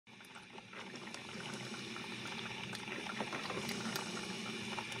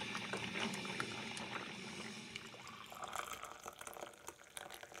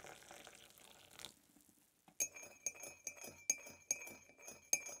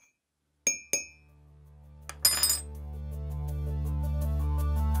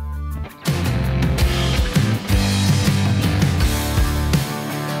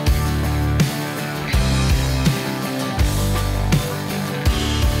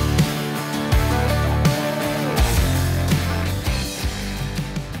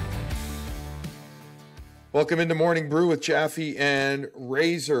Welcome into Morning Brew with Jaffe and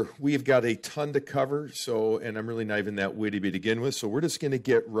Razor. We've got a ton to cover, and I'm really not even that witty to begin with, so we're just going to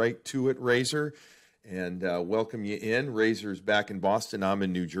get right to it, Razor, and welcome you in. Razor's back in Boston. I'm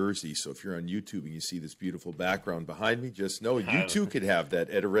in New Jersey, so if you're on YouTube and you see this beautiful background behind me, just know you too could have that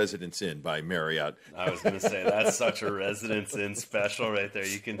at a Residence Inn by Marriott. I was going to say, that's such a Residence Inn special right there.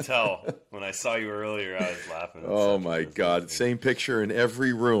 You can tell. When I saw you earlier, I was laughing. Oh, my God. Same picture in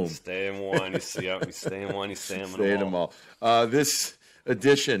every room. Stay in one. You stay in one, you stay in them all. This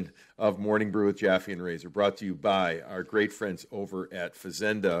edition of Morning Brew with Jaffe and Razor brought to you by our great friends over at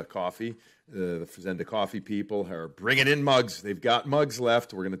Fazenda Coffee. The Fazenda Coffee people are bringing in mugs. They've got mugs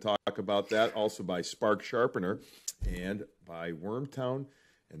left. We're going to talk about that. Also by Spark Sharpener and by Wormtown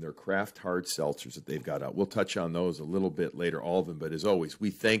and their craft hard seltzers that they've got out. We'll touch on those a little bit later, all of them. But as always, we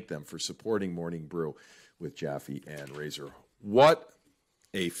thank them for supporting Morning Brew with Jaffe and Razor. What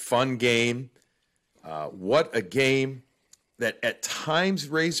a fun game. What a game that at times,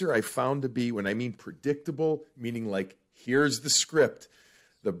 Razor, I found to be, when I mean predictable, meaning like here's the script.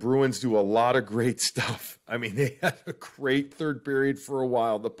 The Bruins do a lot of great stuff. I mean, they had a great third period for a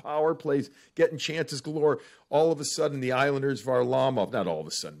while. The power plays, getting chances galore. All of a sudden, the Islanders, Varlamov, not all of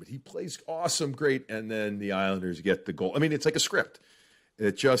a sudden, but he plays awesome, great, and then the Islanders get the goal. I mean, it's like a script.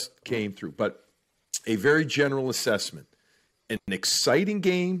 It just came through. But a very general assessment. An exciting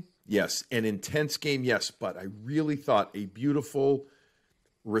game, yes. An intense game, yes. But I really thought a beautiful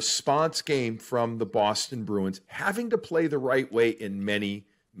response game from the Boston Bruins, having to play the right way in many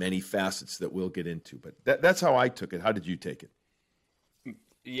facets that we'll get into. But that's how I took it. How did you take it?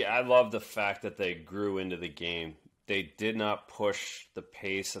 Yeah, I love the fact that they grew into the game. They did not push the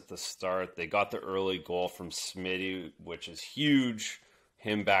pace at the start. They got the early goal from Smitty, which is huge.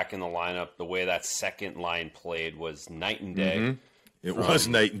 Him back in the lineup, the way that second line played was night and day. Mm-hmm. It was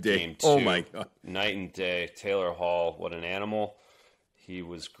night and day. Oh, my God. Night and day. Taylor Hall, what an animal. He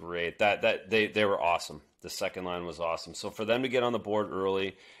was great. They were awesome. The second line was awesome. So for them to get on the board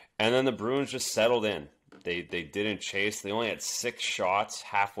early, and then the Bruins just settled in. They didn't chase. They only had 6 shots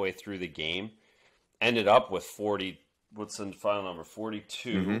halfway through the game. Ended up with 40. What's the final number?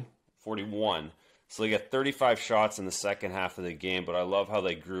 42, 41. So they got 35 shots in the second half of the game. But I love how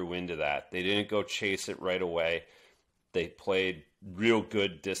they grew into that. They didn't go chase it right away. They played real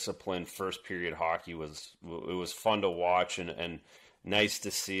good, disciplined first period hockey. It was fun to watch and nice to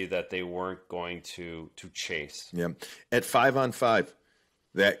see that they weren't going to chase. Yeah. At 5-on-5,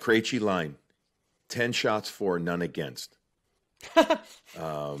 that Krejci line, 10 shots for, none against.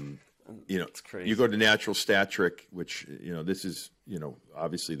 It's crazy. You go to natural stat trick, which, this is,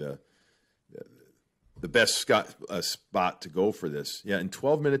 obviously the best spot to go for this. Yeah, in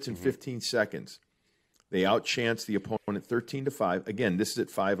 12 minutes and 15 seconds, they outchanced the opponent 13-5. Again, this is at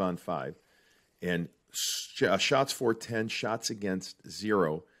 5-on-5. And shots for 10, shots against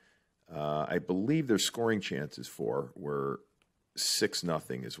 0. I believe their scoring chances for were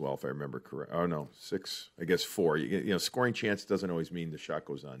 6-0 as well, if I remember correct. Oh no, 6. I guess 4. Scoring chance doesn't always mean the shot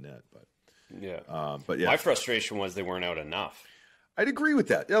goes on net, but yeah. But yeah, my frustration was they weren't out enough. I'd agree with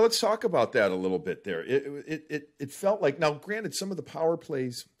that. Yeah, let's talk about that a little bit there. It felt like, now granted, some of the power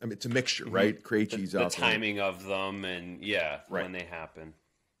plays, I mean, it's a mixture, right? Krejci's out the timing of them, and right. When they happen.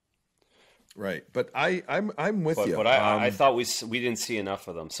 Right, but I'm with you. But I thought we didn't see enough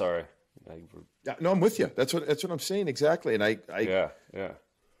of them. Sorry. No, I'm with you. That's what I'm saying exactly. And I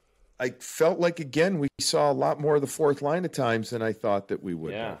felt like again we saw a lot more of the fourth line at times than I thought that we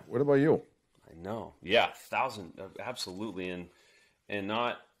would. Yeah. What about you? I know. Yeah, 1,000 absolutely, and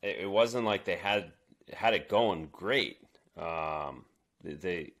not. It wasn't like they had it going great.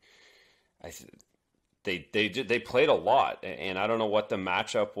 They played a lot, and I don't know what the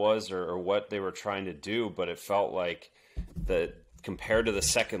matchup was or what they were trying to do, but it felt like that compared to the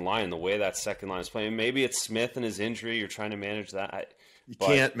second line, the way that second line is playing. Maybe it's Smith and his injury. You're trying to manage that. You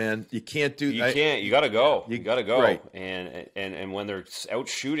can't, man. You can't do. You can't. You got to go. You got to go. Right. And when they're out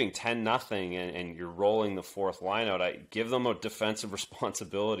shooting 10-0 and you're rolling the fourth line out, I give them a defensive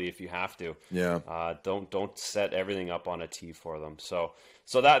responsibility if you have to. Yeah. Don't set everything up on a tee for them. So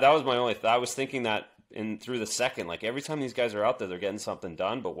that was my only. I was thinking that through the second, like every time these guys are out there, they're getting something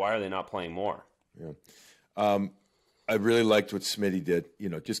done. But why are they not playing more? Yeah. I really liked what Smitty did.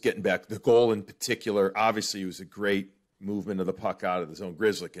 Just getting back the goal in particular. Obviously, it was a great movement of the puck out of the zone,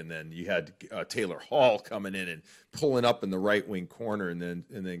 Grizzlick, and then you had Taylor Hall coming in and pulling up in the right wing corner, and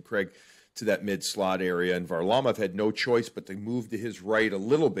then Craig to that mid slot area. And Varlamov had no choice but to move to his right a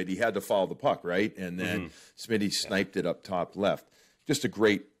little bit. He had to follow the puck, right? And then Smitty sniped it up top left. Just a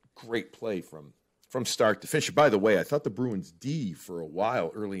great play from start to finish. By the way, I thought the Bruins D for a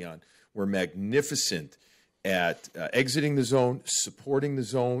while early on were magnificent at exiting the zone, supporting the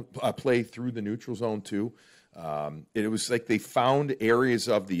zone, play through the neutral zone too. It was like they found areas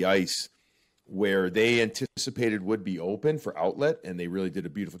of the ice where they anticipated would be open for outlet, and they really did a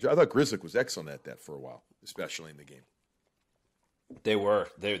beautiful job. I thought Grzelcyk was excellent at that for a while, especially in the game. They were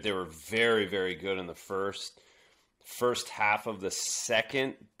very, very good in the first half of the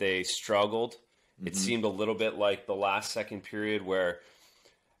second. They struggled. It seemed a little bit like the last second period where,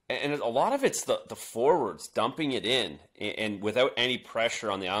 and a lot of it's the forwards dumping it in and without any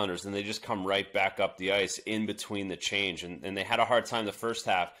pressure on the Islanders, and they just come right back up the ice in between the change. And they had a hard time the first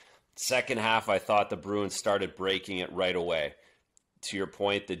half. Second half, I thought the Bruins started breaking it right away. To your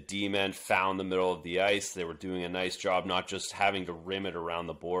point, the D-men found the middle of the ice. They were doing a nice job, not just having to rim it around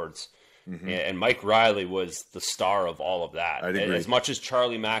the boards. And Mike Riley was the star of all of that. I'd agree. As much as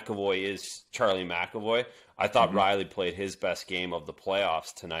Charlie McAvoy is Charlie McAvoy, I thought Riley played his best game of the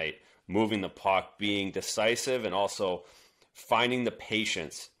playoffs tonight, moving the puck, being decisive, and also finding the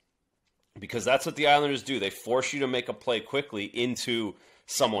patience. Because that's what the Islanders do. They force you to make a play quickly into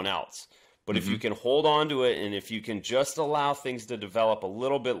someone else. But if you can hold on to it, and if you can just allow things to develop a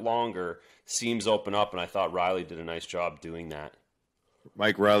little bit longer, seams open up, and I thought Riley did a nice job doing that.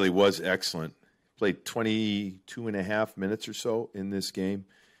 Mike Riley was excellent. Played 22 and a half minutes or so in this game.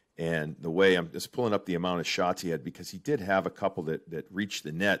 And the way I'm just pulling up the amount of shots he had, because he did have a couple that reached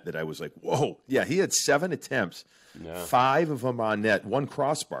the net that I was like, whoa. Yeah, he had 7 attempts, 5 of them on net, 1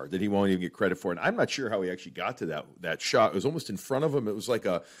 crossbar that he won't even get credit for. And I'm not sure how he actually got to that shot. It was almost in front of him. It was like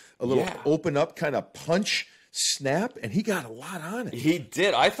a little open up kind of punch snap, and he got a lot on it. He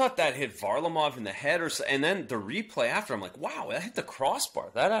did. I thought that hit Varlamov in the head, and then the replay after, I'm like, wow, that hit the crossbar.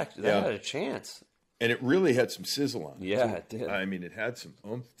 That had a chance. And it really had some sizzle on it. Yeah, it did. I mean, it had some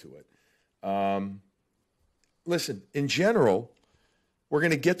oomph to it. Listen, in general, we're going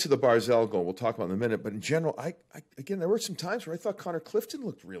to get to the Barzal goal. We'll talk about it in a minute. But in general, again, there were some times where I thought Connor Clifton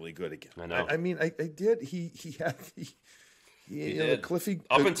looked really good again. I know. I mean, I did. He had did. Cliffy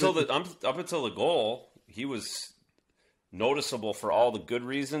up until the goal, he was noticeable for all the good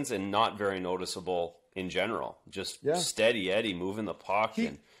reasons and not very noticeable in general. Just steady Eddie moving the puck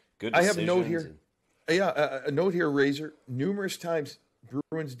and good decisions. I have a note here. A note here, Razor. Numerous times,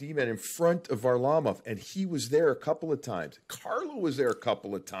 Bruins D-man in front of Varlamov, and he was there a couple of times. Carlo was there a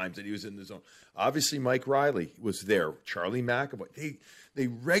couple of times that he was in the zone. Obviously, Mike Riley was there. Charlie McAvoy. They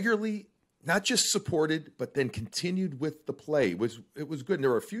regularly not just supported, but then continued with the play. It was good. And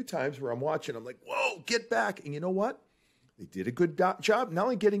there were a few times where I'm watching, I'm like, whoa, get back. And you know what? They did a good job, not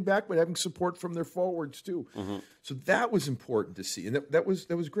only getting back, but having support from their forwards too. So that was important to see, and that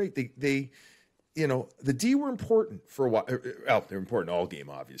was great. They the D were important for a while. They're important all game,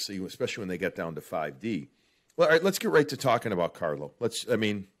 obviously, especially when they get down to 5D. Well, all right, let's get right to talking about Carlo.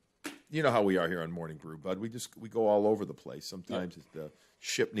 You know how we are here on Morning Brew, bud. We go all over the place. Sometimes the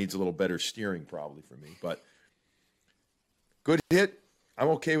ship needs a little better steering, probably for me. But good hit. I'm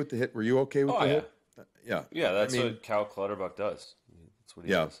okay with the hit. Were you okay with the hit? Yeah. That's what Cal Clutterbuck does. That's what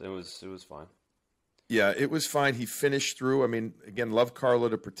he does. It was fine. Yeah, it was fine. He finished through. I mean, again, love Carlo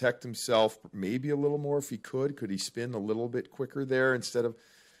to protect himself, maybe a little more if he could. Could he spin a little bit quicker there instead of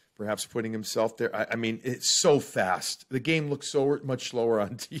perhaps putting himself there? I mean, it's so fast. The game looks so much slower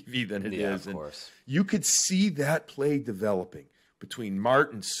on TV than it is. Of course. And you could see that play developing between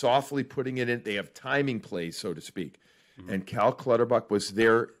Martin softly putting it in. They have timing plays, so to speak. And Cal Clutterbuck was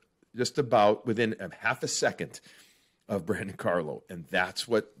there just about within a half a second of Brandon Carlo, and that's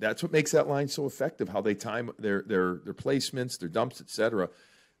what makes that line so effective. How they time their placements, their dumps, etc.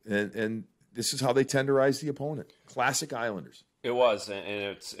 And this is how they tenderize the opponent. Classic Islanders. It was, and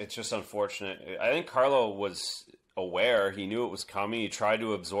it's just unfortunate. I think Carlo was aware. He knew it was coming. He tried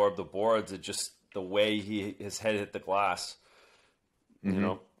to absorb the boards. It just the way his head hit the glass, you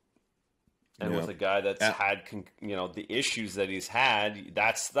know. And with a guy that's had the issues that he's had,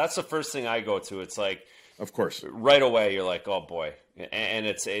 that's the first thing I go to. It's like, of course, right away you're like, oh boy, and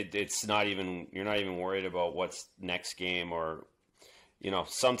it's not even, you're not even worried about what's next game, or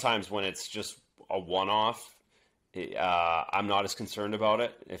sometimes when it's just a one-off, I'm not as concerned about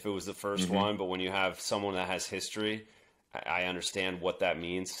it if it was the first one. But when you have someone that has history, I understand what that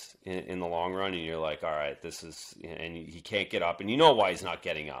means in the long run, and you're like, all right, this is, and he can't get up, and you know why he's not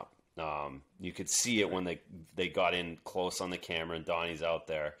getting up. You could see it when they got in close on the camera and Donnie's out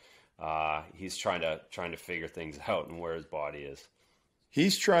there. He's trying to figure things out and where his body is.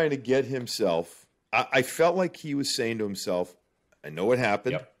 He's trying to get himself. I felt like he was saying to himself, I know what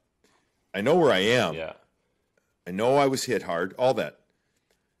happened. Yep. I know where I am. Yeah. I know I was hit hard. All that.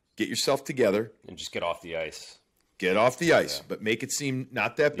 Get yourself together. And just get off the ice. get off the ice, but make it seem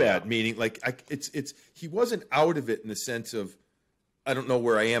not that bad. Yeah. Meaning, like, he wasn't out of it in the sense of, I don't know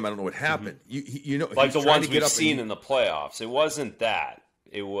where I am. I don't know what happened. You know, like the ones we've seen in the playoffs. It wasn't that.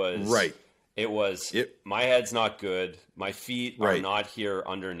 It was right. It was my head's not good. My feet are not here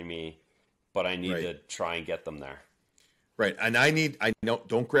under me, but I need to try and get them there. Right, and I know.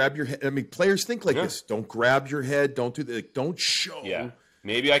 Don't grab your head. I mean, players think like this. Don't grab your head. Don't do that. Like, don't show. Yeah,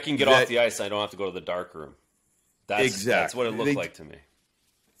 maybe I can get off the ice and I don't have to go to the dark room. That's what it looked like to me.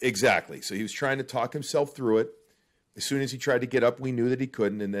 Exactly. So he was trying to talk himself through it. As soon as he tried to get up, we knew that he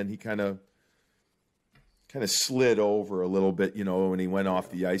couldn't, and then he kind of slid over a little bit, you know, when he went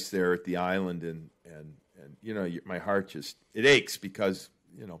off the ice there at the island, and you know, my heart just it aches because,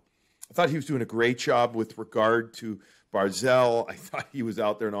 you know, I thought he was doing a great job with regard to Barzal. I thought he was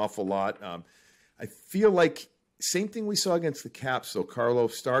out there an awful lot. I feel like same thing we saw against the Caps. So Carlo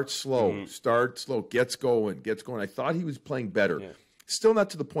starts slow, gets going. I thought he was playing better. Yeah. Still not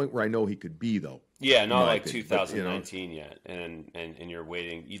to the point where I know he could be, though. Yeah, not like 2019 yet. And you're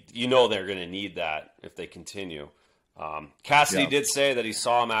waiting. You know they're going to need that if they continue. Cassidy did say that he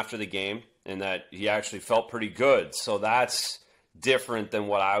saw him after the game and that he actually felt pretty good. So that's different than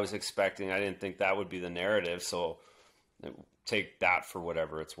what I was expecting. I didn't think that would be the narrative. So take that for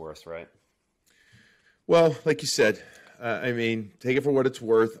whatever it's worth, right? Well, like you said, I mean, take it for what it's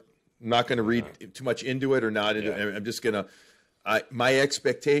worth. I'm not going to read too much into it or not. I'm just going to my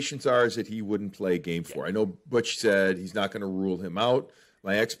expectations is that he wouldn't play game 4. I know Butch said he's not going to rule him out.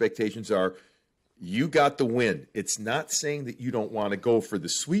 My expectations are you got the win. It's not saying that you don't want to go for the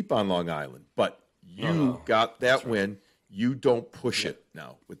sweep on Long Island, but you got that win. You don't push it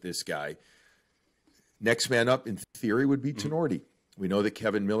now with this guy. Next man up, in theory, would be Tenorti. We know that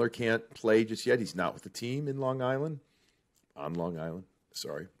Kevin Miller can't play just yet. He's not with the team in Long Island. On Long Island,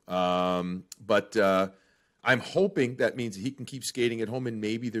 sorry. But I'm hoping that means that he can keep skating at home, and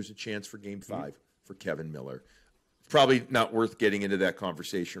maybe there's a chance for Game 5 for Kevin Miller. Probably not worth getting into that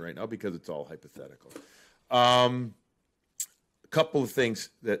conversation right now because it's all hypothetical. A couple of things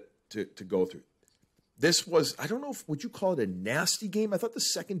that to go through. This was, I don't know would you call it a nasty game? I thought the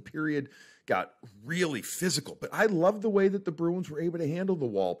second period got really physical, but I loved the way that the Bruins were able to handle the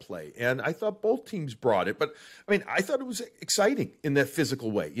wall play, and I thought both teams brought it. But I mean, I thought it was exciting in that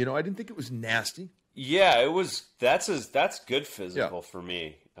physical way. You know, I didn't think it was nasty. Yeah, it was. That's good physical for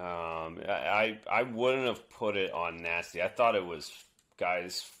me. I wouldn't have put it on nasty. I thought it was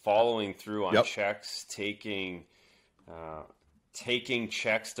guys following through on checks, taking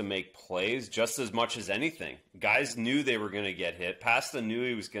checks to make plays just as much as anything. Guys knew they were going to get hit. Pasta knew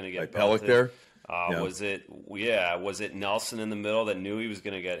he was going to get belted. There. Was it Nelson in the middle that knew he was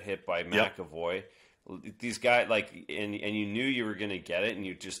going to get hit by McAvoy? These guys and you knew you were going to get it, and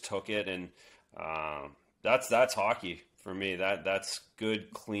you just took it, and that's hockey for me. That's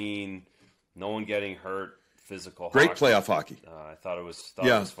good, clean, no one getting hurt, physical. Great hockey. Playoff hockey. I thought it was fun.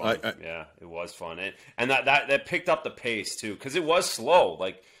 It was fun, and that picked up the pace too because it was slow.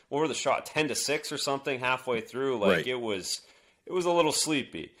 Like what were the shot 10-6 or something halfway through? Like it was a little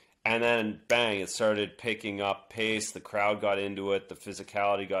sleepy, and then bang, it started picking up pace. The crowd got into it. The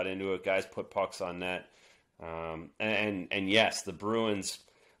physicality got into it. Guys put pucks on net, and yes, the Bruins.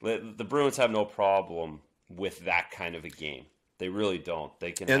 The Bruins have no problem with that kind of a game. They really don't.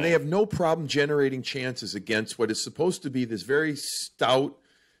 They have no problem generating chances against what is supposed to be this very stout,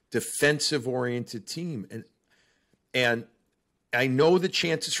 defensive-oriented team. And I know the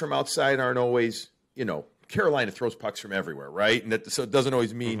chances from outside aren't always, you know, Carolina throws pucks from everywhere, right? And so it doesn't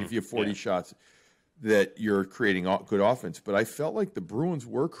always mean if you have 40 shots that you're creating good offense. But I felt like the Bruins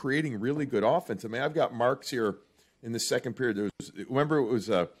were creating really good offense. I mean, I've got marks here. In the second period, there was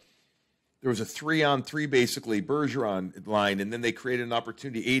a 3-on-3 basically Bergeron line, and then they created an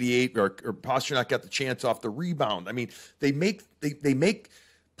opportunity. 88 or Pastrnak got the chance off the rebound. I mean, they make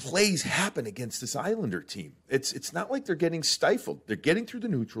plays happen against this Islander team. It's not like they're getting stifled. They're getting through the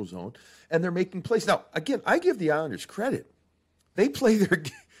neutral zone and they're making plays. Now, again, I give the Islanders credit. They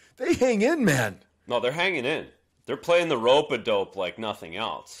hang in, man. No, they're hanging in. They're playing the rope-a-dope like nothing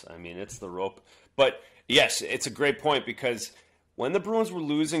else. I mean, it's the rope, but. Yes, it's a great point because when the Bruins were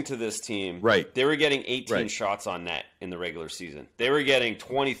losing to this team, they were getting 18 shots on net in the regular season. They were getting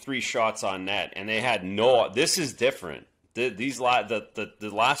 23 shots on net, and they had no. This is different. The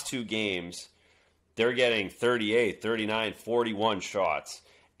last two games, they're getting 38, 39, 41 shots.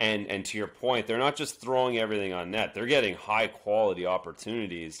 And to your point, they're not just throwing everything on net. They're getting high-quality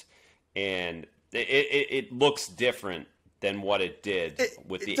opportunities, and it looks different than what it did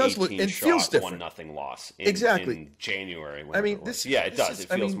with the 18-shot 1-0 loss in January. I mean, it does. It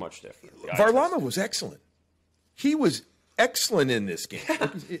feels much different. Varlamov was excellent. He was excellent in this game.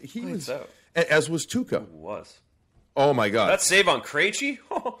 He was, as was Tuukka. Was. Oh my God! That save on Krejci.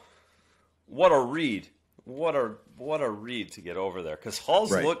 What a read! What a read to get over there, because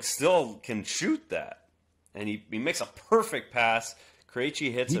Hall's still can shoot that, and he makes a perfect pass.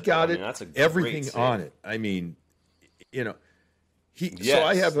 Krejci hits it. He got it. That's everything great on it. I mean, so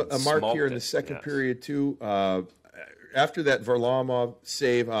I have a mark here in the second period too. After that Varlamov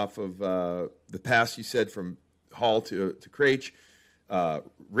save off of the pass you said from Hall to Krejci,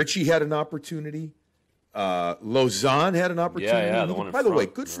 Ritchie had an opportunity. Lausanne had an opportunity. By the way,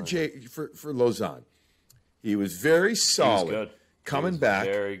 good for Lausanne. He was very solid coming back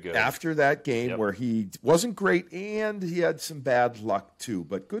after that game where he wasn't great and he had some bad luck too.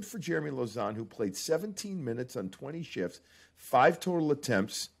 But good for Jeremy Lausanne, who played 17 minutes on 20 shifts, 5 total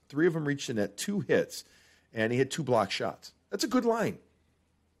attempts, 3 of them reached the net, 2 hits, and he had 2 block shots. That's a good line.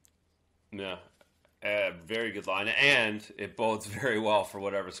 Yeah. Very good line, and it bodes very well for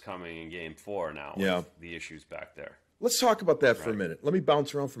whatever's coming in Game 4 now. With the issues back there. Let's talk about that for a minute. Let me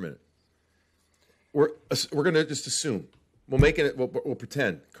bounce around for a minute. We're going to just assume we'll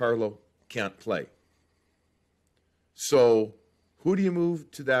pretend Carlo can't play. So who do you move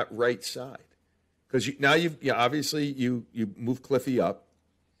to that right side? Because obviously you move Cliffy up,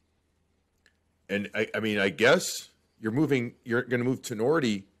 and I guess you're going to move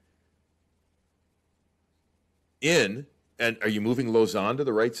Tenorti in, and are you moving Lausanne to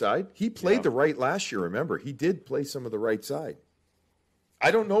the right side? He played the right last year, remember. He did play some of the right side. I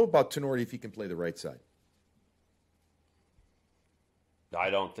don't know about Tenorti if he can play the right side.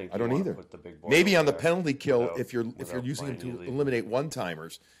 I don't think I don't either. Put the big boy maybe on the penalty kill if you're using him to eliminate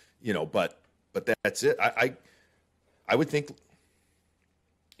one-timers, but that's it. I would think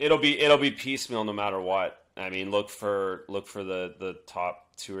it'll be piecemeal no matter what. I mean, look for the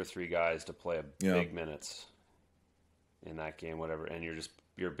top 2 or 3 guys to play big minutes in that game, whatever, and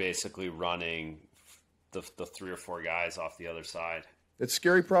you're basically running the 3 or 4 guys off the other side. It's a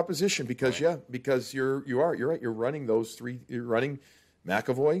scary proposition because you're right. You're running those 3. You're running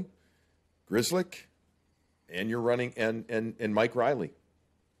McAvoy, Grzelcyk, and you're running and Mike Riley.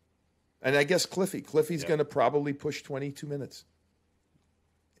 And I guess Cliffy's going to probably push 22 minutes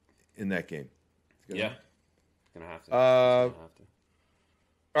in that game. Going to have to. All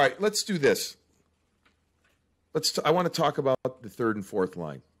right, let's do this. I want to talk about the 3rd and 4th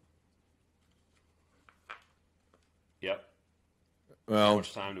line. Yep. Well, how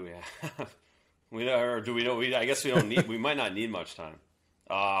much time do we have? I guess we don't need. We might not need much time.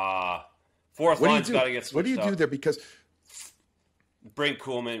 4th line's got to get switched up. What do you do there? Because bring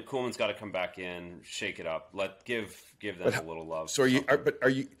Kuhlman. Kuhlman's got to come back in, shake it up. Give them a little love. So are you?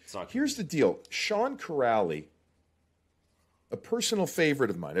 Here's the deal. Sean Corrali, a personal favorite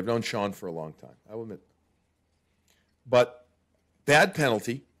of mine. I've known Sean for a long time. I will admit. But bad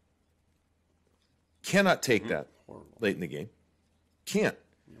penalty. Cannot take that late in the game. Can't.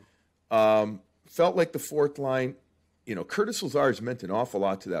 Felt like the 4th line, Curtis Lazar's meant an awful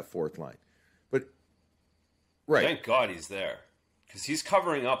lot to that 4th line. But, right. Thank God he's there. Because he's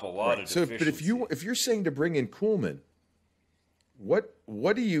covering up a lot of deficiencies. But if you're saying to bring in Kuhlman, what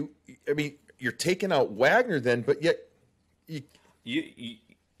do you – I mean, you're taking out Wagner then, but yet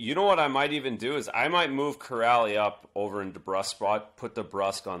You know what I might even do is I might move Corrali up over in DeBrusk's spot, put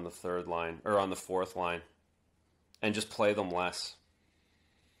DeBrusk on the 3rd line or on the 4th line, and just play them less,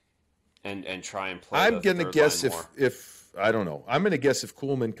 and try and play. I'm going to guess if I don't know. I'm going to guess if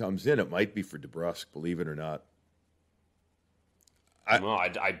Kuhlman comes in, it might be for DeBrusk. Believe it or not.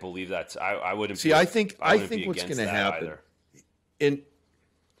 I believe that. I wouldn't. See, I think what's going to happen. And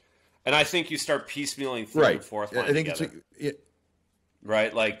I think you start piecemealing 3rd and 4th line. I think together.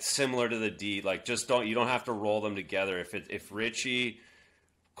 Right, like similar to the D, like you don't have to roll them together. If Ritchie,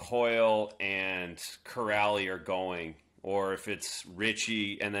 Coyle, and Corrali are going, or if it's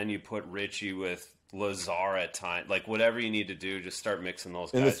Ritchie and then you put Ritchie with Lazar at time, like whatever you need to do, just start mixing those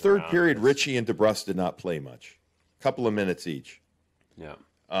guys in the 3rd period, Ritchie and DeBrusk did not play much, a couple of minutes each. Yeah.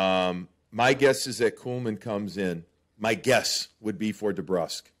 My guess is that Kuhlman comes in. My guess would be for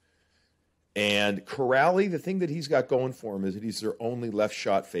DeBrusk. And Corrali, the thing that he's got going for him is that he's their only left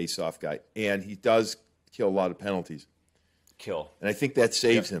shot face-off guy, and he does kill a lot of penalties. And I think that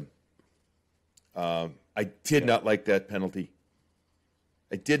saves him. I did not like that penalty.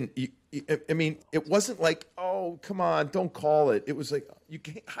 I didn't. I mean, it wasn't like, oh, come on, don't call it. It was like, you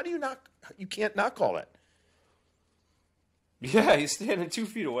can't. How do you not? You can't not call it. Yeah, he's standing 2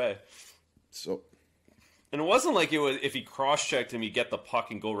 feet away. So. And it wasn't like it was if he cross-checked him, you get the puck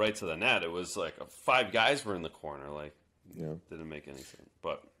and go right to the net. It was like 5 guys were in the corner. Like, didn't make any sense.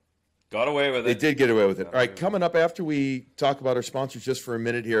 But Got away with it. They did get away with it. All right, coming up after we talk about our sponsors just for a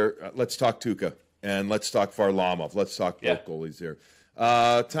minute here, let's talk Tuukka and let's talk Varlamov. Let's talk both goalies here.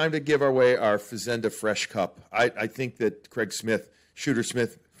 Time to give away our Fazenda Fresh Cup. I think that Shooter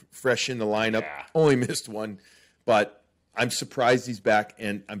Smith, fresh in the lineup, only missed one, but I'm surprised he's back,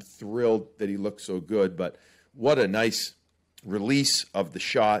 and I'm thrilled that he looks so good. But what a nice release of the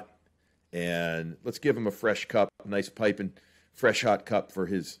shot, and let's give him a fresh cup, a nice piping fresh hot cup for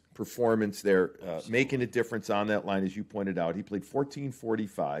his performance there, making a difference on that line, as you pointed out. He played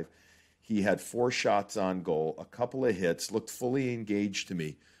 14:45. He had 4 shots on goal, a couple of hits, looked fully engaged to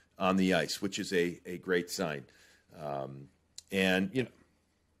me on the ice, which is a great sign. And, you know,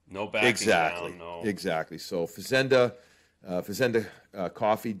 no backing down. No. Exactly. So Fazenda,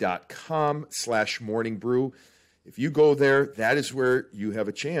 FazendaCoffee.com/morningbrew. If you go there, that is where you have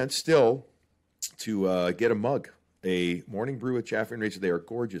a chance still to get a mug. A Morning Brew at Jaffe Razor. They are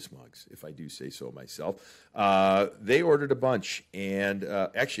gorgeous mugs, if I do say so myself. They ordered a bunch, and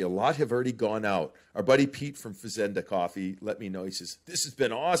actually a lot have already gone out. Our buddy Pete from Fazenda Coffee let me know. He says, this has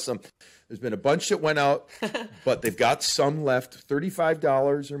been awesome. There's been a bunch that went out, but they've got some left.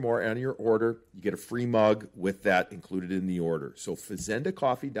 $35 or more on your order. You get a free mug with that included in the order. So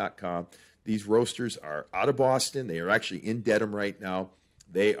FazendaCoffee.com. These roasters are out of Boston. They are actually in Dedham right now.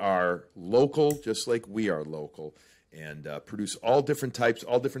 They are local, just like we are local, and produce all different types,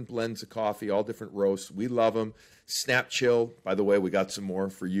 all different blends of coffee, all different roasts. We love them. Snap Chill, by the way, we got some more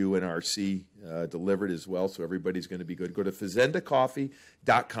for you and RC delivered as well, so everybody's going to be good. Go to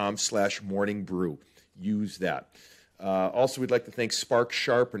FazendaCoffee.com/morningbrew. Use that. Also, we'd like to thank Spark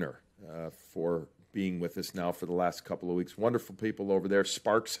Sharpener for being with us now for the last couple of weeks. Wonderful people over there.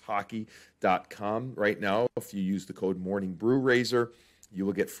 SparksHockey.com. Right now, if you use the code MorningBrewRazor, you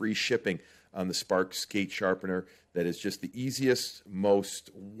will get free shipping on the Spark Skate Sharpener. That is just the easiest, most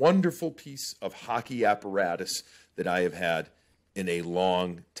wonderful piece of hockey apparatus that I have had in a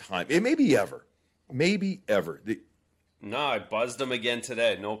long time. It may be ever. Maybe ever. No, I buzzed him again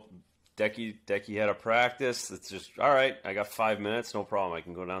today. No, Decky had a practice. It's just, all right, I got 5 minutes, no problem. I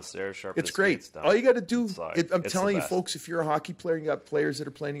can go downstairs, sharpen It's great. Stuff. All you got to do, I'm telling you, best. folks, if you're a hockey player and you got players that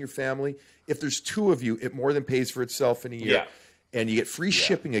are playing in your family, if there's 2 of you, it more than pays for itself in a year. Yeah. And you get free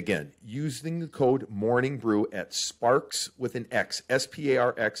shipping again using the code MorningBrew at Sparks with an X,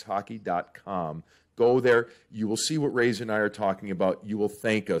 SPARX hockey.com. Go there. You will see what Razor and I are talking about. You will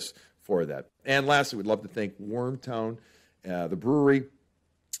thank us for that. And lastly, we'd love to thank Wormtown, the brewery.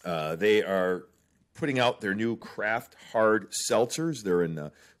 They are putting out their new craft hard seltzers. They're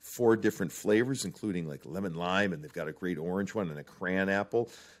in 4 different flavors, including like lemon lime, and they've got a great orange one and a cran apple.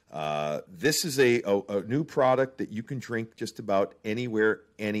 This is a new product that you can drink just about anywhere,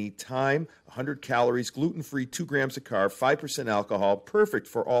 anytime. 100 calories, gluten-free, 2 grams of carb, 5% alcohol, perfect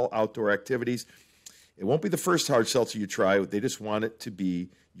for all outdoor activities. It won't be the first hard seltzer you try. They just want it to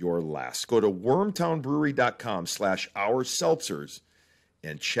be your last. Go to wormtownbrewery.com/our-seltzers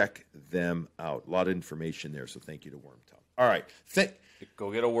and check them out. A lot of information there, so thank you to Wormtown. All right.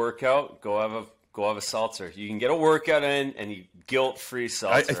 Go get a workout. Go have a seltzer. You can get a workout in and you guilt-free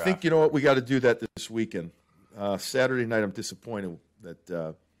seltzer. I think, you know what, we got to do that this weekend. Saturday night, I'm disappointed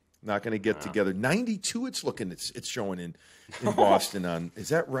that not going to get together. 92, it's showing in Boston on. Is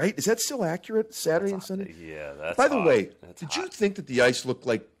that right? Is that still accurate? Saturday and Sunday? Yeah, that's By the hot. way, that's did hot. you think that the ice looked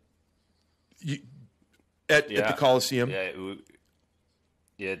like at the Coliseum?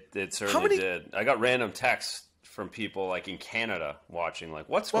 Yeah, it certainly did. I got random texts from people like in Canada watching, like,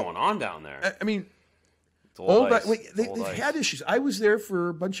 what's going on down there? I mean, It's old ice. they've had issues. I was there for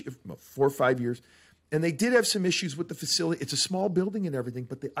a bunch of 4 or 5 years, and they did have some issues with the facility. It's a small building and everything,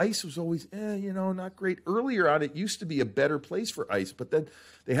 but the ice was always, not great. Earlier on, it used to be a better place for ice, but then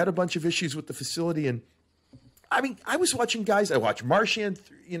they had a bunch of issues with the facility. And I mean, I was watching guys. I watched Marchand,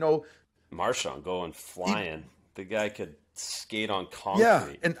 Marchand going flying. The guy could skate on concrete. Yeah,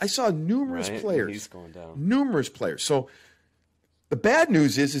 and I saw numerous players. He's going down. Numerous players. So the bad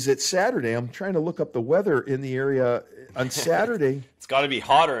news is that Saturday, I'm trying to look up the weather in the area on Saturday. It's got to be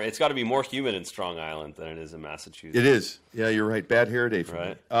hotter. It's got to be more humid in Strong Island than it is in Massachusetts. It is. Yeah, you're right. Bad hair day for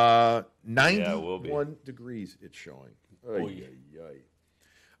me. 91 degrees it's showing. All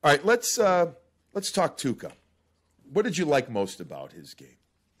right, let's talk Tuukka. What did you like most about his game?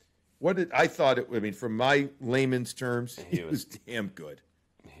 From my layman's terms, he was damn good.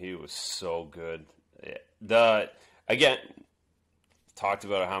 He was so good. Again, talked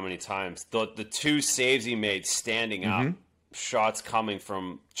about it how many times. The 2 saves he made standing up, shots coming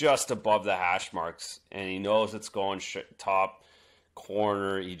from just above the hash marks, and he knows it's going top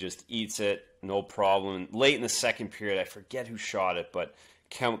corner. He just eats it, no problem. Late in the second period, I forget who shot it, but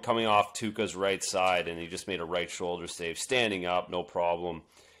coming off Tuukka's right side, and he just made a right shoulder save, standing up, no problem.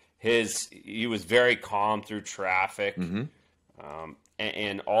 He was very calm through traffic,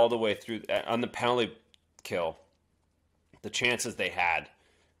 and all the way through on the penalty kill. The chances they had,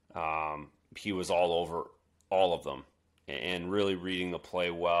 he was all over all of them, and really reading the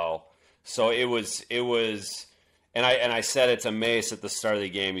play well. So it was, and I said it to Mace at the start of the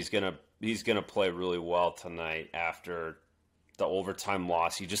game. He's gonna play really well tonight after the overtime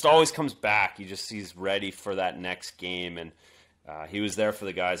loss. He just always comes back. He's ready for that next game, and he was there for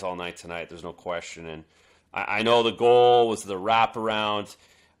the guys all night tonight. There's no question. And I know the goal was the wraparound.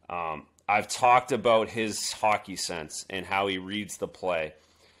 I've talked about his hockey sense and how he reads the play.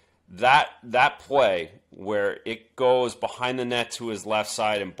 That play where it goes behind the net to his left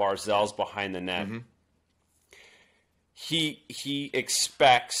side and Barzal's behind the net, he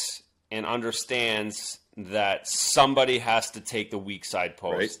expects and understands that somebody has to take the weak side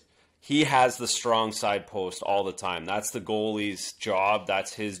post. Right. He has the strong side post all the time. That's the goalie's job.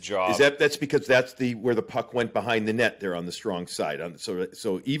 That's his job. That's because that's where the puck went behind the net there on the strong side.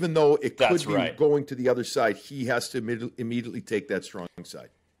 So even though it could be going to the other side, he has to immediately take that strong side.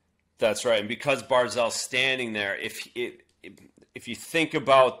 That's right. And because Barzal's standing there, if you think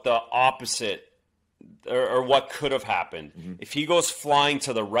about the opposite or what could have happened, if he goes flying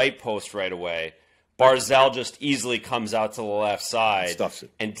to the right post right away, Barzal just easily comes out to the left side. Stuffs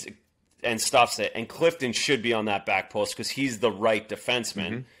it. And stuffs it. And Clifton should be on that back post because he's the right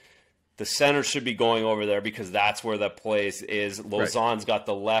defenseman. The center should be going over there because that's where the place is. Lauzon's got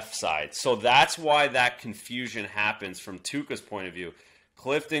the left side. So that's why that confusion happens from Tuukka's point of view.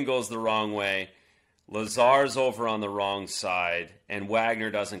 Clifton goes the wrong way. Lazar's over on the wrong side, and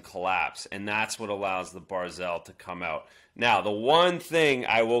Wagner doesn't collapse. And that's what allows the Barzal to come out. Now, the one thing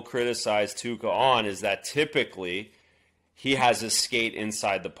I will criticize Tuukka on is that typically he has his skate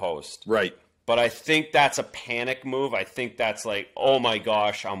inside the post. Right. But I think that's a panic move. I think that's like, oh my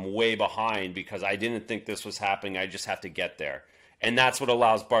gosh, I'm way behind because I didn't think this was happening. I just have to get there. And that's what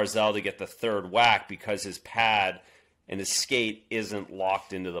allows Barzal to get the third whack because his pad and his skate isn't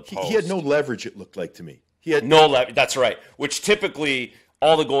locked into the post. He had no leverage, it looked like to me. He had no leverage. That's right. Which typically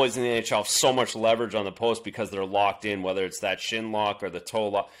all the goalies in the NHL have so much leverage on the post because they're locked in, whether it's that shin lock or the toe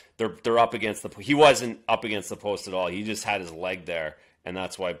lock. They're up against the post. He wasn't up against the post at all. He just had his leg there, and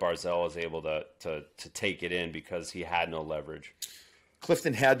that's why Barzal was able to take it in because he had no leverage.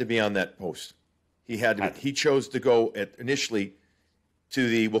 Clifton had to be on that post. He had to. He chose to go initially to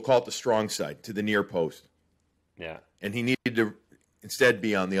the, we'll call it the strong side, to the near post. Yeah. And he needed to instead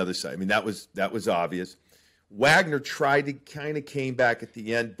be on the other side. I mean, that was obvious. Wagner tried to kind of came back at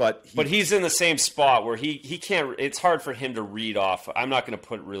the end, but he's in the same spot where he can't. It's hard for him to read off. I'm not going to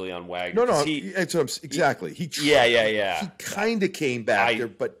put it really on Wagner. No, exactly. He yeah. He kind of came back there,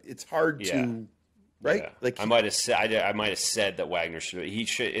 but it's hard to right. Yeah. Like I might have said that Wagner should. He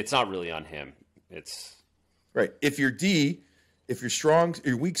should. It's not really on him. It's right. If your strong,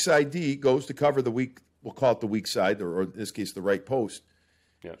 your weak side D goes to cover the weak, we'll call it the weak side, or in this case the right post.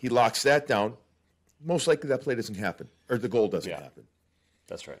 Yeah. He locks that down. Most likely that play doesn't happen, or the goal doesn't happen.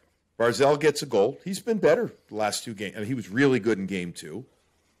 That's right. Barzal gets a goal. He's been better the last two games. I mean, he was really good in game 2.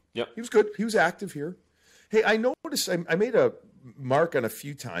 Yep. He was good. He was active here. Hey, I noticed I made a mark on a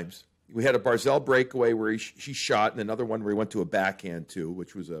few times. We had a Barzal breakaway where he shot, and another one where he went to a backhand too,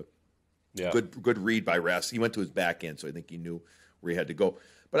 which was a good read by Rask. He went to his backhand, so I think he knew where he had to go.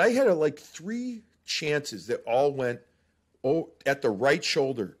 But I had 3 chances that all went at the right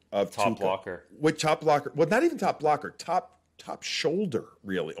shoulder of top Tuukka. blocker. With top blocker. Well, not even top blocker. Top shoulder,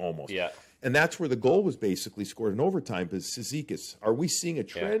 really, almost. Yeah. And that's where the goal was basically scored in overtime. But Cizikas, are we seeing a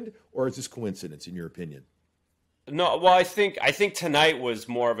trend, or is this coincidence, in your opinion? No, well, I think tonight was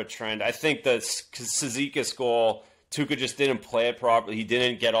more of a trend. I think the Cizikas goal, Tuukka just didn't play it properly. He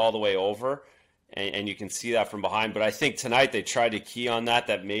didn't get all the way over. And you can see that from behind. But I think tonight they tried to key on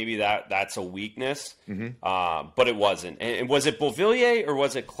that maybe that's a weakness. But it wasn't. And was it Beauvillier or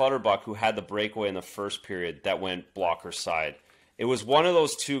was it Clutterbuck who had the breakaway in the first period that went blocker side? It was one of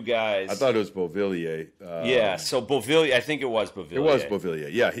those two guys. I thought it was Beauvillier. So Beauvillier, I think it was Beauvillier. It was Beauvillier,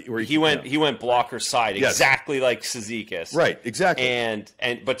 yeah. He went blocker side, exactly like Cizikas. Right, exactly.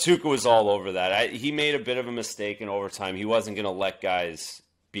 But Tuukka was all over that. He made a bit of a mistake in overtime. He wasn't going to let guys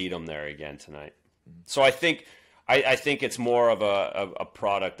beat him there again tonight. So I think it's more of a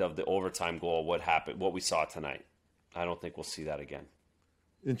product of the overtime goal. What we saw tonight. I don't think we'll see that again.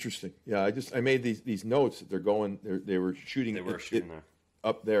 Interesting. Yeah, I made these notes that they were shooting. They were shooting there.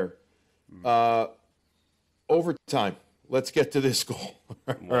 Up there. Overtime. Let's get to this goal.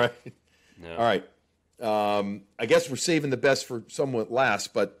 All right. Yeah. All right. I guess we're saving the best for somewhat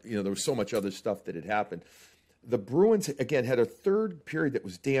last, but there was so much other stuff that had happened. The Bruins, again, had a third period that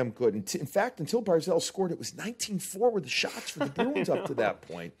was damn good. And in fact, until Barzal scored, it was 19-4 were the shots for the Bruins up to that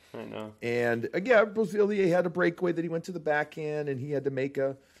point. I know. And, again, Beauvillier had a breakaway that he went to the backhand, and he had to make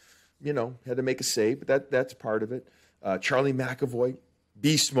a save. But that's part of it. Charlie McAvoy,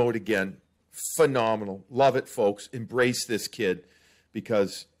 beast mode again. Phenomenal. Love it, folks. Embrace this kid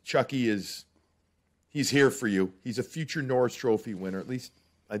because Chucky he's here for you. He's a future Norris Trophy winner. At least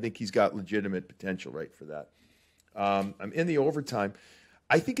I think he's got legitimate potential right for that. I'm in the overtime.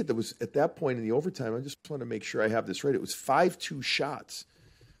 I think at that point in the overtime, I just want to make sure I have this right. It was 5-2 shots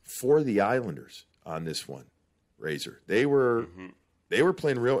for the Islanders on this one, Razor. They were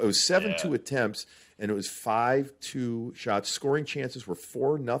playing real. It was 7-2 attempts, and it was 5-2 shots. Scoring chances were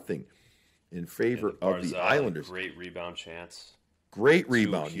 4-0 in favor of the Islanders. Great rebound chance. Great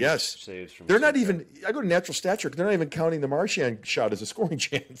rebound, yes. They're not even, I go to natural stat trick, they're not even counting the Marchand shot as a scoring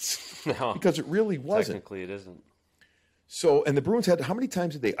chance. No. Because it really wasn't. Technically, it isn't. So, and the Bruins how many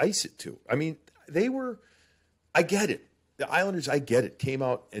times did they ice it to? I mean, I get it. The Islanders, I get it, came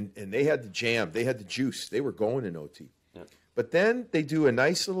out and they had the jam. They had the juice. They were going in OT. Yep. But then they do a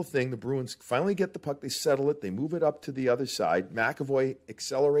nice little thing. The Bruins finally get the puck. They settle it. They move it up to the other side. McAvoy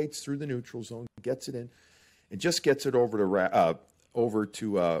accelerates through the neutral zone, gets it in, and just gets it over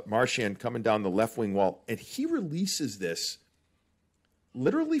to Marchand coming down the left wing wall. And he releases this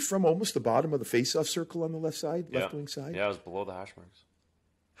literally from almost the bottom of the faceoff circle on the left side, left wing side. Yeah, it was below the hash marks.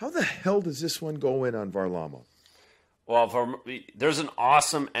 How the hell does this one go in on Varlamov? Well, there's an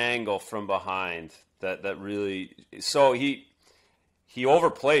awesome angle from behind that really. So he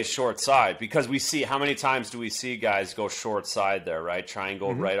overplays short side because we see how many times do we see guys go short side there, right? Try and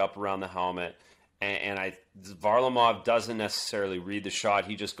go right up around the helmet, and Varlamov doesn't necessarily read the shot.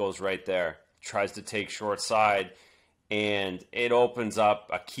 He just goes right there, tries to take short side, and it opens up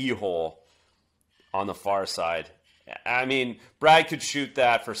a keyhole on the far side. I mean, Brad could shoot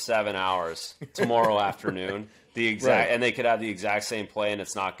that for 7 hours tomorrow afternoon. And they could have the exact same play, and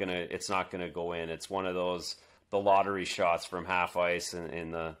it's not gonna go in. It's one of those the lottery shots from half ice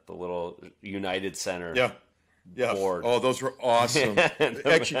in the little United Center. Yeah. Board. Oh, those were awesome.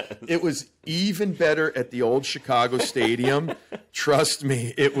 Actually, it was even better at the old Chicago Stadium. Trust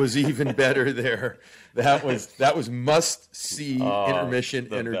me, it was even better there. That was must-see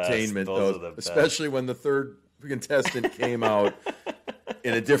intermission entertainment, though, especially when the third contestant came out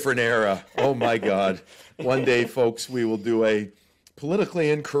in a different era. Oh, my God. One day, folks, we will do a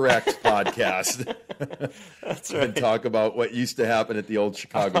politically incorrect podcast. That's right. And talk about what used to happen at the old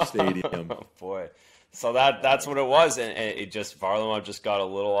Chicago Stadium. Oh, boy. So that's what it was, and it just Varlamov just got a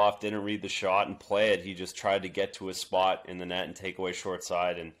little off, didn't read the shot and play it. He just tried to get to his spot in the net and take away short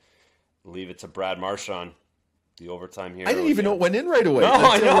side and leave it to Brad Marchand, the overtime hero. I didn't even know it went in right away. No,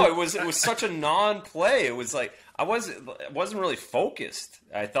 I know it was such a non-play. It was like I wasn't really focused.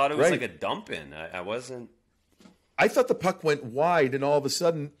 I thought it was like a dump in. I wasn't. I thought the puck went wide, and all of a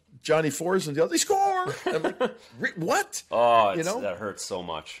sudden Johnny Forsland yelled, "They score!" I'm like, what? Oh, that hurts so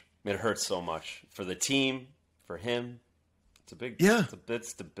much. It hurts so much for the team, for him. It's a bit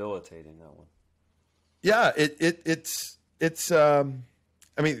debilitating, that one. Yeah, it's. I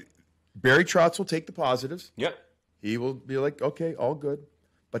mean, Barry Trotz will take the positives. Yep. He will be like, okay, all good,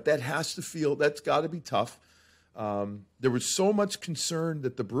 but that's got to be tough. There was so much concern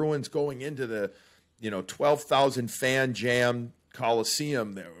that the Bruins going into the, 12,000 fan jam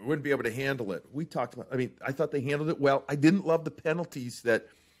Coliseum there wouldn't be able to handle it. We talked about. I mean, I thought they handled it well. I didn't love the penalties that.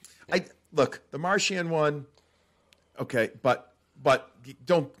 Look, the Marchand one, okay, but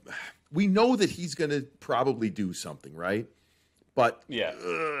don't. We know that he's going to probably do something, right? But yeah,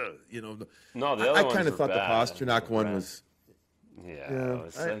 no, the other I kind of thought bad. the Pasternak one was. Yeah, it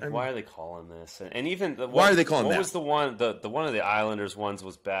was why are they calling this? And even why are they calling that? What was the one? The one of the Islanders ones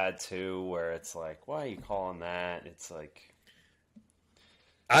was bad too, where it's like, why are you calling that? It's like,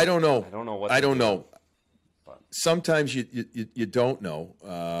 I don't know. I don't know. Sometimes you don't know,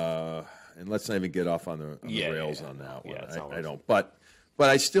 and let's not even get off on the rails on that one. Yeah, I don't. But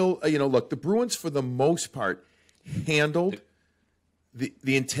I still, look, the Bruins for the most part handled the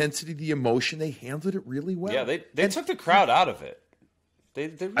intensity, the emotion. They handled it really well. Yeah, they took the crowd out of it. They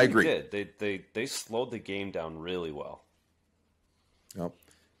really I agree. did. They slowed the game down really well. Well,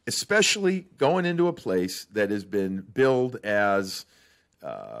 especially going into a place that has been billed as,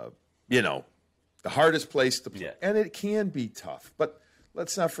 the hardest place to play. Yeah. And it can be tough. But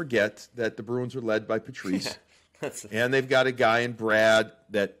let's not forget that the Bruins are led by Patrice. And they've got a guy in Brad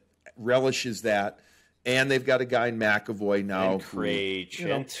that relishes that. And they've got a guy in McAvoy now. And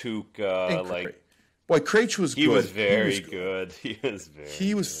Krejci and Tuukka. Boy, Krejci was good. He was very good. He was very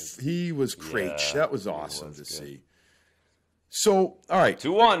He was Krejci. Yeah, that was awesome to see. So, all right.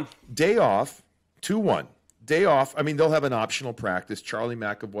 2-1. Day off, 2-1. Day off. I mean, they'll have an optional practice. Charlie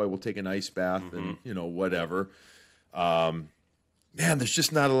McAvoy will take an ice bath and, whatever. Man, there's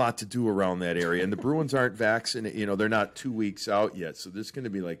just not a lot to do around that area. And the Bruins aren't vaccinated. They're not 2 weeks out yet. So there's going to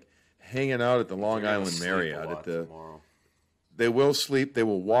be like hanging out at the Long Island Marriott. They will sleep. They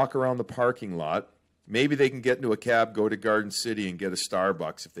will walk around the parking lot. Maybe they can get into a cab, go to Garden City, and get a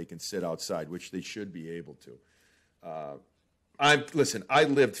Starbucks if they can sit outside, which they should be able to. I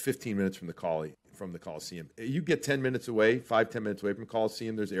lived 15 minutes from the Coliseum. You get 10 minutes away, 5-10 minutes away from the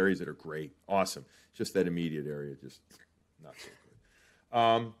Coliseum, there's areas that are great, awesome. Just that immediate area, just not so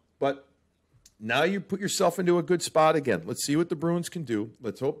good. But now you put yourself into a good spot again. Let's see what the Bruins can do.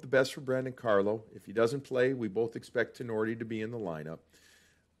 Let's hope the best for Brandon Carlo. If he doesn't play, we both expect Tenorti to be in the lineup.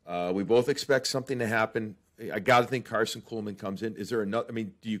 We both expect something to happen. I got to think Carson Kuhlman comes in. Is there another? I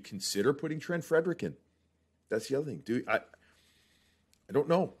mean, do you consider putting Trent Frederick in? That's the other thing. I don't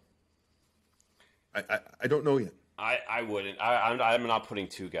know. I don't know yet. I wouldn't. I'm not putting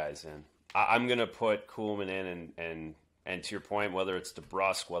two guys in. I'm going to put Kuhlman in, and to your point, whether it's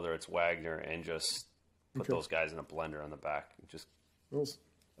DeBrusk, whether it's Wagner, and just put those guys in a blender on the back.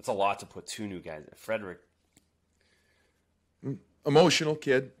 It's a lot to put two new guys in. Frederick. Emotional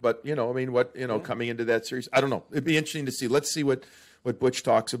kid, but coming into that series, I don't know. It'd be interesting to see. Let's see what Butch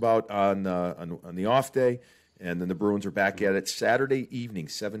talks about on the off day, and then the Bruins are back at it Saturday evening,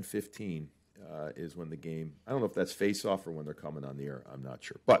 7:15 is when the game. I don't know if that's face-off or when they're coming on the air. I'm not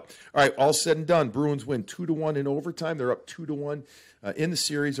sure. But all right, all said and done, Bruins win 2-1 in overtime. They're up 2-1 in the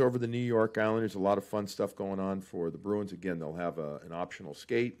series over the New York Islanders. A lot of fun stuff going on for the Bruins. Again, they'll have an optional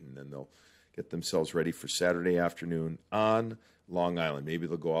skate, and then they'll get themselves ready for Saturday afternoon on Long Island. Maybe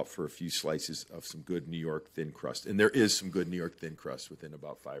they'll go out for a few slices of some good New York thin crust. And there is some good New York thin crust within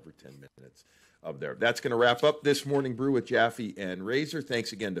about 5 or 10 minutes of there. That's going to wrap up this Morning Brew with Jaffe and Razor.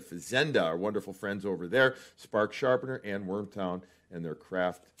 Thanks again to Fazenda, our wonderful friends over there, Spark Sharpener and Wormtown, and their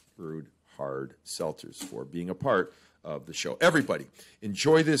craft brewed hard seltzers for being a part of the show. Everybody,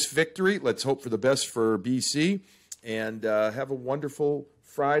 enjoy this victory. Let's hope for the best for BC, and have a wonderful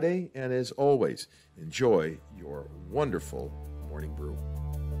Friday. And as always, enjoy your wonderful Morning Brew.